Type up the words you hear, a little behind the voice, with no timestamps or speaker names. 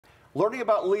Learning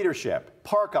about leadership,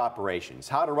 park operations,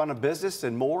 how to run a business,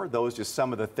 and more. Those are just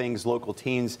some of the things local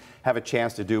teens have a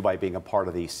chance to do by being a part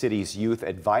of the city's Youth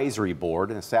Advisory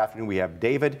Board. And this afternoon we have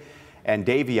David and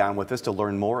Davion with us to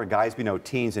learn more. And guys, we know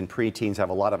teens and preteens have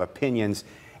a lot of opinions,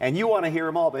 and you want to hear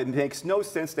them all, but it makes no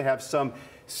sense to have some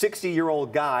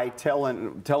 60-year-old guy tell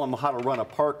them how to run a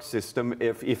park system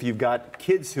if you've got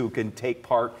kids who can take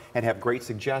part and have great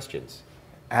suggestions.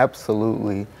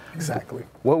 Absolutely. Exactly.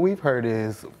 What we've heard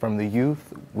is from the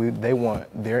youth, they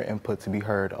want their input to be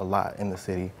heard a lot in the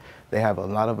city. They have a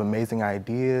lot of amazing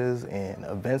ideas and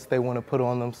events they want to put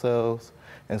on themselves.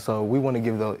 And so we want to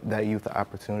give that youth the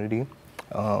opportunity.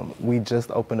 We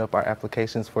just opened up our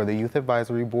applications for the Youth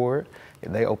Advisory Board.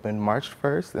 They opened March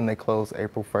 1st and they closed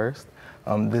April 1st.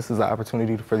 This is an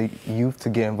opportunity for the youth to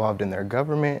get involved in their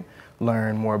government,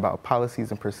 learn more about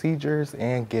policies and procedures,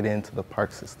 and get into the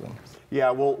park systems. Yeah,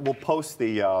 we'll post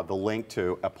the link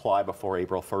to apply before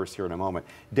April 1st here in a moment.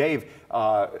 Dave,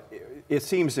 it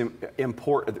seems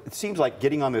important. It seems like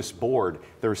getting on this board,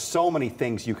 there's so many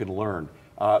things you can learn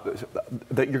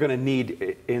that you're going to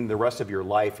need in the rest of your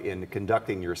life in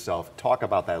conducting yourself. Talk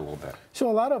about that a little bit. So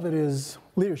a lot of it is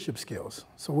leadership skills.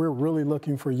 So we're really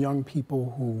looking for young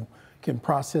people who can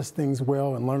process things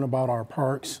well and learn about our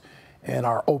parks and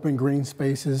our open green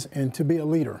spaces, and to be a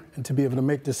leader and to be able to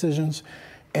make decisions.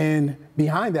 And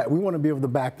behind that, we want to be able to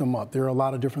back them up. There are a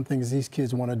lot of different things these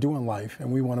kids want to do in life,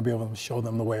 and we want to be able to show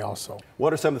them the way also.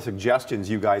 What are some of the suggestions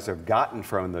you guys have gotten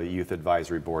from the Youth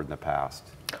Advisory Board in the past?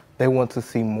 They want to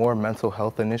see more mental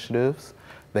health initiatives.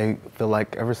 They feel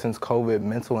like ever since COVID,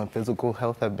 mental and physical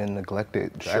health have been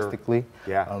neglected drastically.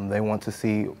 Sure. Yeah. They want to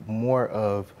see more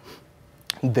of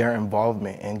their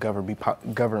involvement in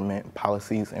government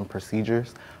policies and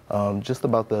procedures, just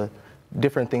about the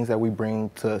different things that we bring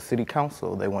to city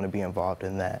council. They want to be involved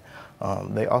in that.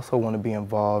 They also want to be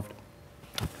involved,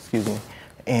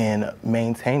 in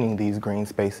maintaining these green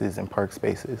spaces and park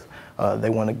spaces. They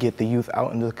want to get the youth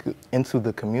out into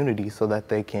the community so that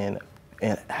they can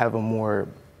have a more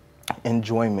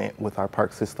enjoyment with our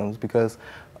park systems, because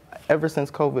ever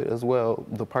since COVID as well,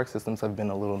 the park systems have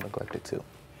been a little neglected too.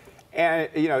 And,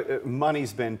 you know,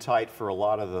 money's been tight for a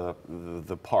lot of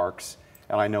the parks,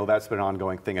 and I know that's been an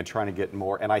ongoing thing and trying to get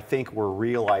more. And I think we're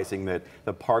realizing that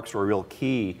the parks are a real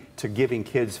key to giving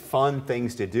kids fun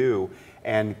things to do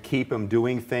and keep them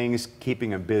doing things, keeping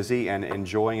them busy and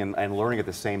enjoying and learning at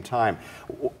the same time.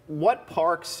 What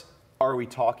parks are we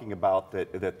talking about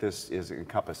that this is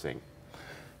encompassing?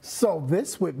 So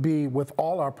this would be with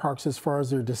all our parks as far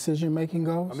as their decision-making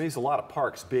goes. I mean, there's a lot of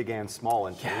parks, big and small,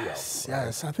 in Toledo. Yes,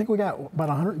 yes. I think we got about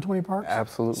 120 parks.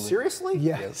 Absolutely. Seriously?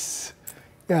 Yes,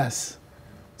 yes.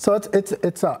 So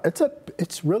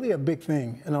it's really a big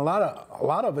thing, and a lot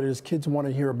of it is kids want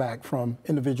to hear back from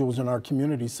individuals in our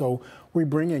community. So we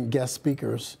bring in guest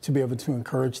speakers to be able to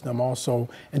encourage them also,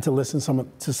 and to listen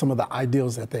to some of the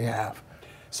ideals that they have.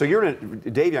 So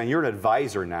Davion, you're an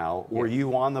advisor now. Were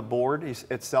you on the board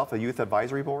itself, the Youth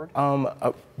Advisory Board?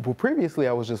 Well, previously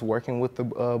I was just working with the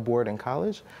board in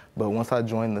college, but once I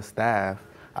joined the staff,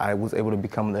 I was able to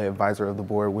become the advisor of the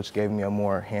board, which gave me a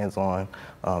more hands-on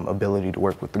ability to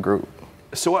work with the group.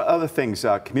 So what other things,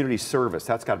 community service,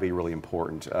 that's got to be really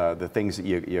important, the things that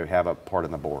you have a part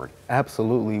in the board?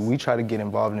 Absolutely. We try to get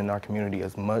involved in our community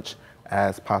as much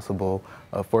as possible.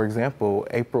 For example,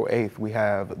 April 8th, we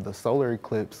have the solar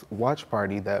eclipse watch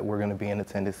party that we're going to be in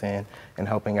attendance in and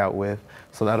helping out with.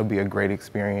 So that'll be a great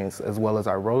experience, as well as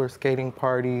our roller skating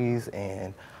parties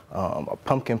and a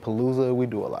pumpkin palooza. We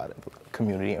do a lot of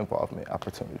community involvement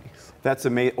opportunities. That's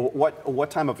amazing. What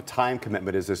time of a time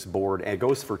commitment is this board? And it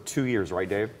goes for 2 years, right,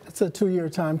 Dave? It's a 2-year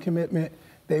time commitment.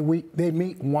 They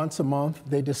meet once a month.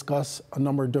 They discuss a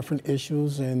number of different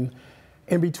issues, and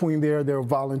in between there, they'll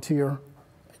volunteer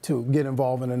to get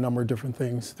involved in a number of different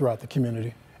things throughout the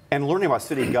community. And learning about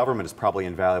city government is probably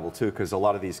invaluable too, because a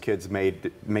lot of these kids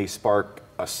may spark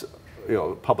a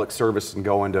public service and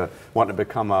go into wanting to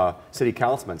become a city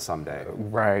councilman someday.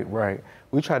 Right, right.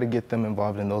 We try to get them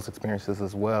involved in those experiences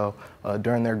as well.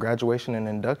 During their graduation and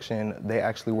induction, they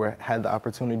actually had the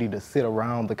opportunity to sit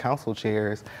around the council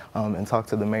chairs and talk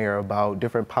to the mayor about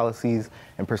different policies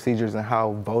and procedures and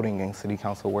how voting in city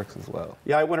council works as well.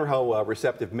 Yeah, I wonder how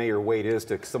receptive Mayor Wade is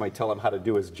to somebody tell him how to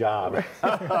do his job.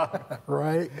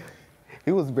 Right.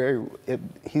 He was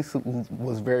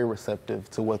very receptive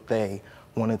to what they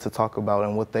wanted to talk about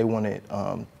and what they wanted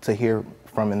to hear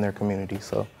from in their community.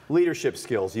 So leadership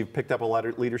skills, you've picked up a lot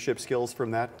of leadership skills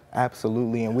from that?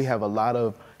 Absolutely, and we have a lot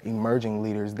of emerging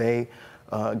leaders. They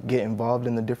get involved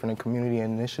in the different community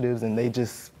initiatives, and they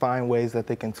just find ways that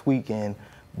they can tweak and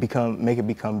make it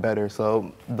become better.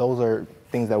 So those are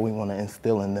things that we want to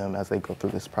instill in them as they go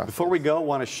through this process. Before we go,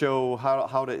 want to show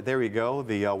how to, there you go,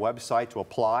 the website to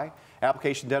apply.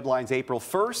 Application deadline's April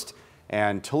 1st,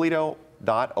 and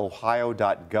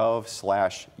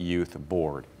toledo.ohio.gov/youth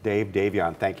board.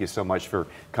 Davion, thank you so much for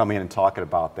coming in and talking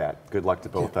about that. Good luck to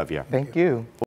both of you. Thank you.